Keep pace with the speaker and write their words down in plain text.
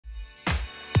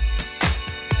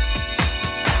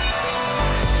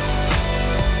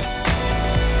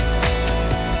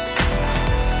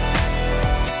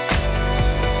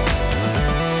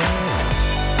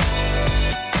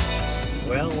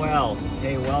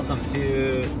welcome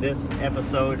to this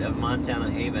episode of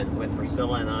Montana Haven with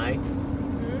Priscilla and I.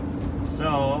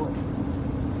 So,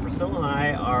 Priscilla and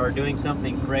I are doing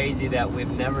something crazy that we've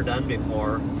never done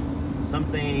before.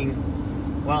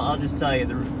 Something, well, I'll just tell you,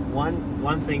 the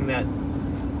one thing that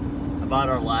about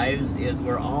our lives is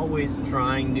we're always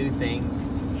trying new things.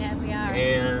 Yeah, we are.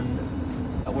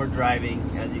 And we're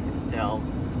driving, as you can tell.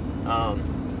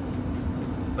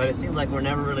 But it seems like we're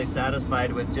never really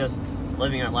satisfied with just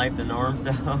living our life the norm,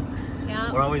 so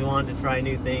yeah. We're always wanting to try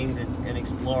new things and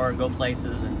explore and go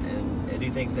places and do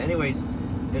things. So anyways,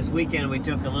 this weekend we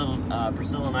took a little,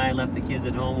 Priscilla and I left the kids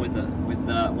at home with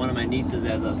one of my nieces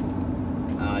as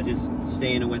a, just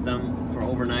staying with them for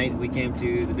overnight. We came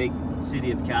to the big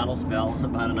city of Kalispell,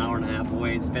 about an hour and a half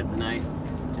away, and spent the night.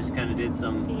 Just kind of did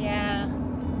some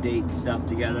date stuff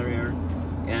together here.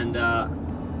 And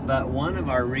but one of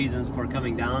our reasons for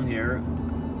coming down here,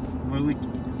 we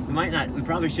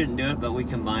probably shouldn't do it, but we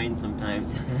combine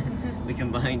sometimes. We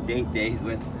combine date days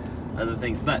with other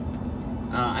things. But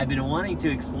I've been wanting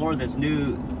to explore this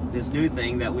new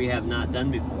thing that we have not done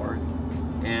before.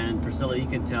 And Priscilla, you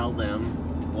can tell them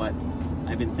what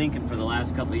I've been thinking for the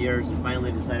last couple of years, and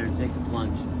finally decided to take the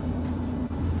plunge.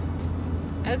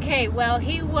 Okay, well,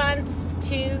 he wants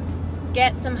to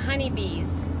get some honeybees.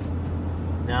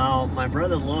 Now, my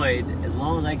brother Lloyd, as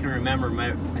long as I can remember,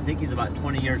 I think he's about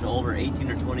 20 years older, 18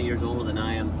 or 20 years older than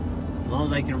I am. As long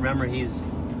as I can remember, he's,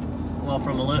 well,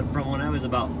 from when I was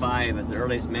about 5, at the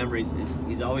earliest memories,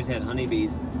 he's always had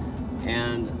honeybees.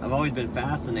 And I've always been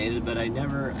fascinated, but I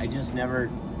just never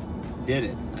did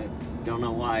it. I don't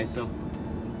know why. So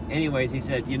anyways, he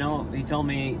said, you know, he told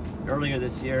me earlier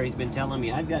this year, he's been telling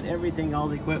me, I've got everything, all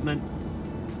the equipment,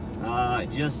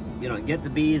 just, you know, get the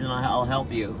bees and I'll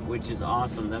help you, which is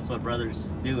awesome. That's what brothers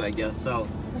do, I guess. So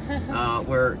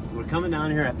we're coming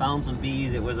down here. I found some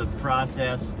bees. It was a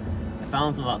process. I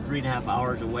found some about 3.5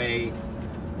 hours away.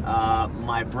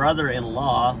 My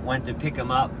brother-in-law went to pick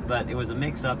them up, but it was a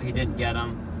mix-up. He didn't get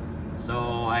them. So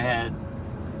I had,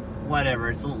 whatever,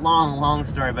 it's a long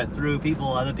story, but through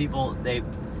other people, they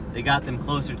got them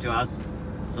closer to us.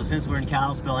 So since we're in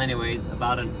Kalispell anyways,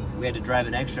 we had to drive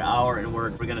an extra hour, and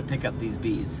we're gonna pick up these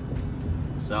bees.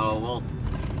 So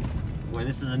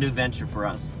this is a new venture for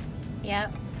us. Yeah,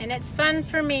 and it's fun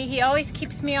for me. He always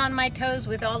keeps me on my toes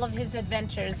with all of his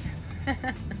adventures.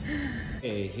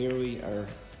 Okay, here we are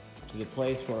to the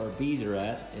place where our bees are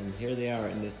at, and here they are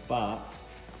in this box.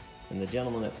 And the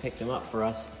gentleman that picked them up for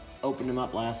us opened them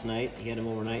up last night. He had them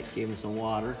overnight, gave them some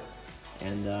water,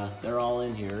 and they're all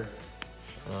in here.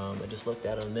 I just looked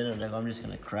at it a minute ago. I'm just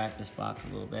going to crack this box a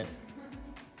little bit.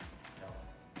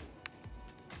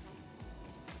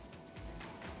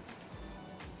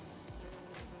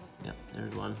 Yep,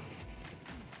 there's one.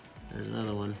 There's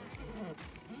another one.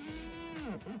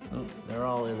 Oh, they're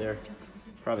all in there.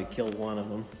 Probably killed one of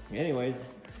them. Anyways,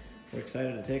 we're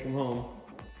excited to take them home.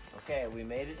 Okay, we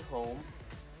made it home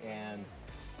and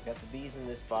got the bees in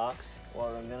this box. What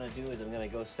I'm going to do is I'm going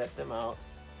to go set them out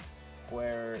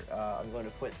where I'm going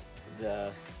to put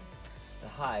the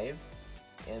hive,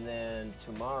 and then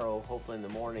tomorrow, hopefully in the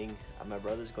morning, my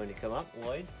brother's going to come up,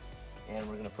 Lloyd, and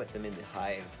we're going to put them in the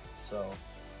hive. So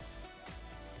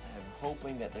I'm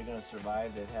hoping that they're going to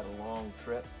survive. They've had a long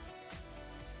trip,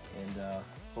 and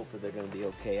hopefully they're going to be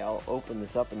okay. I'll open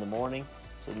this up in the morning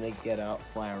so then they get out,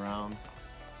 fly around.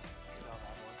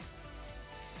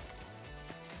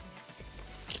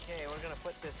 Okay, we're going to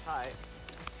put this hive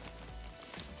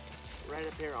right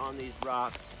up here on these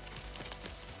rocks.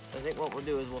 I think what we'll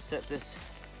do is we'll set this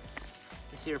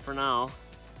here for now,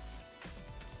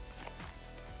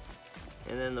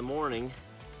 and then in the morning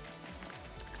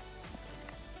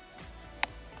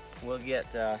we'll get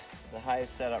the hive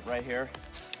set up right here.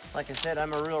 Like I said,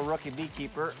 I'm a real rookie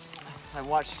beekeeper. I've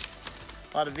watched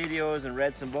a lot of videos and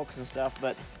read some books and stuff,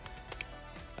 but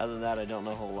other than that I don't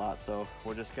know a whole lot. So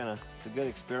we're just gonna, it's a good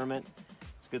experiment.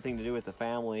 Good thing to do with the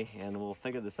family, and we'll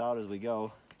figure this out as we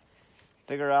go.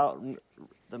 Figure out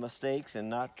the mistakes and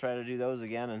not try to do those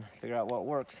again, and figure out what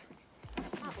works.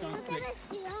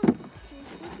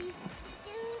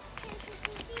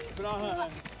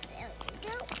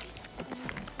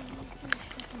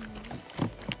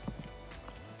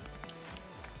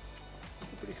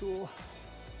 Pretty cool.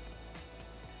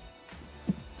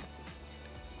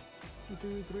 1,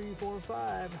 2, 3, 4,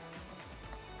 5.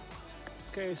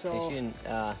 Okay, so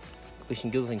we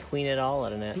should go and clean it all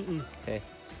out of that. Okay.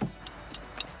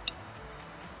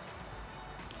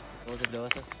 What was it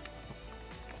doing?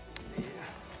 Yeah.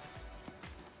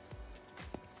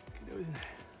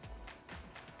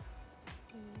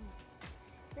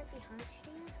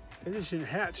 Okay, Is it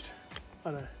hatched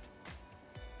on a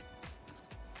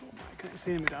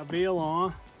se mit der Bill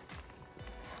an.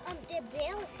 Und der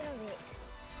Bär ist unterwegs.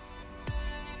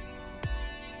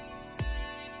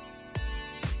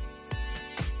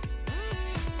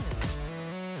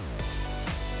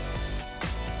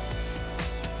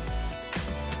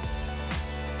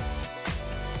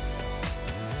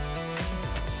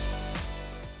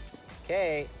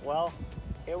 Okay, well,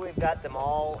 here we've got them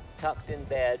all tucked in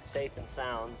bed, safe and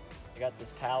sound. We got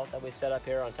this pallet that we set up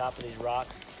here on top of these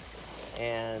rocks,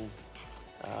 and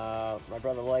my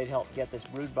brother Lloyd helped get this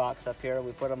brood box up here.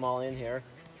 We put them all in here,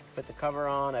 put the cover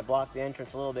on. I blocked the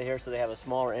entrance a little bit here so they have a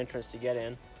smaller entrance to get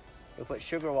in. We put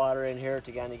sugar water in here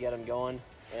to kind of get them going,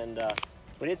 and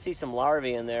we did see some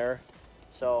larvae in there,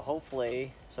 so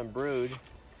hopefully some brood.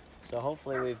 So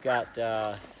hopefully we've got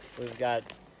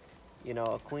you know,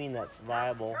 a queen that's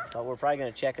viable, but we're probably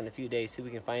going to check in a few days, see if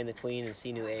we can find the queen and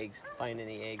see new eggs, find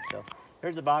any eggs. So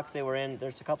here's the box they were in.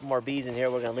 There's a couple more bees in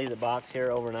here. We're going to leave the box here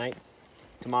overnight.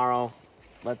 Tomorrow,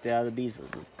 let the other bees,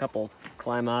 a couple,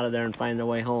 climb out of there and find their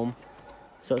way home.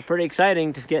 So it's pretty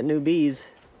exciting to get new bees.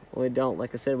 We don't,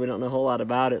 like I said, we don't know a whole lot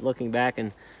about it. Looking back in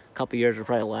a couple years, we'll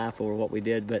probably laugh over what we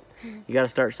did, but you got to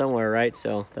start somewhere, right?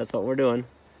 So that's what we're doing.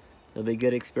 It'll be a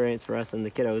good experience for us and the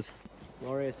kiddos.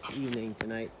 Glorious evening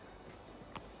tonight.